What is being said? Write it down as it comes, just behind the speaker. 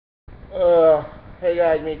Hey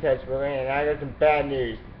guys, me Touchable, and I got some bad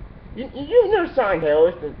news. You know Silent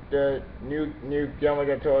Hills, the new Guillermo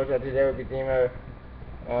del Toro's Toro Guillermo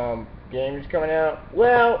game is coming out?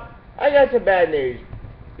 Well, I got some bad news,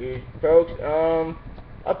 folks.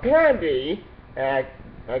 Apparently, I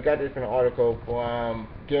got this from an article from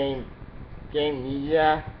Game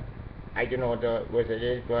Media. I don't know what it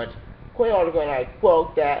is, but quite article, and I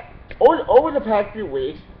quote that over the past few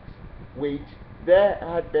weeks, there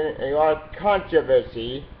has been a lot of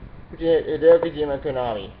controversy between Hideo Kojima and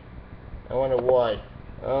Konami. I wonder why.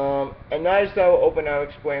 And now I will open up and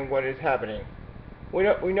explain what is happening. We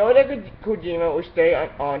know that Kojima will stay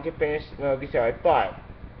on to finish Metal Gear Solid 5.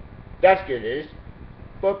 That's good news.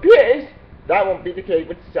 But it appears that won't be the case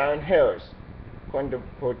with Silent Hills. According to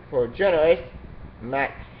for journalist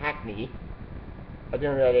Matt Hackney, I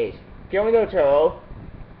don't know who that is. Guillermo del Toro,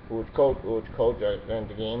 who was coach during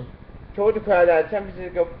the game, told the crowd at San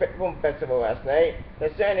Francisco Film Festival last night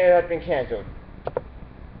that Silent Hill has been cancelled.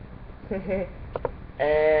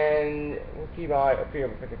 And we'll keep on up here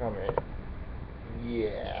for the comment.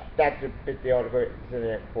 Yeah, that's a bit the article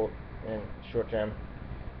in short term.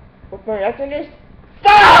 But for after this,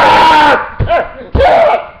 fuck! Damn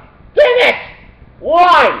it!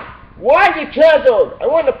 Why? Why is it cancelled? I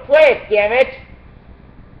want to play it, damn it!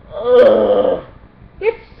 Ugh,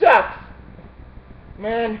 this sucks,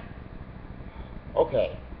 man.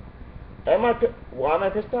 Okay. Why am I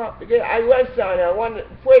pissed off? Because I love Silent Hill. I wanted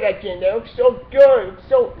to play that game. That looks so good. It looks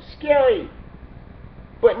so scary.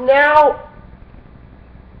 But now,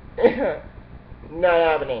 not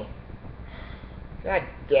happening. God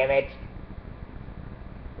damn it.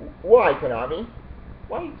 Why, Konami?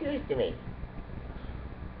 Why are you doing this to me?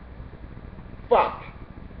 Fuck.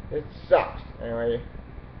 It sucks. Anyway,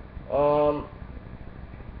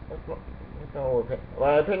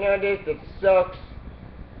 my opinion on this, it sucks.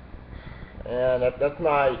 And that's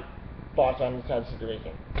my thoughts on this whole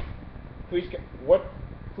situation. Please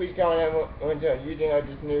comment on using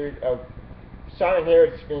this news of Silent Hill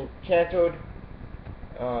is being cancelled.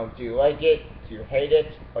 Do you like it? Do you hate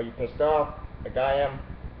it? Are you pissed off? Like I am.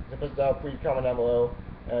 If you're pissed off, please comment down below.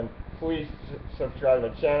 And please subscribe to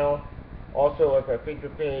my channel. Also, like my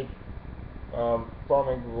Facebook page,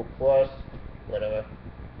 follow me Google Plus, whatever.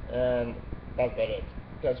 And that's about it.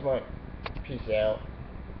 That's my peace out.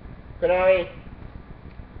 Konami,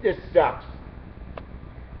 this sucks.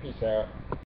 Peace out.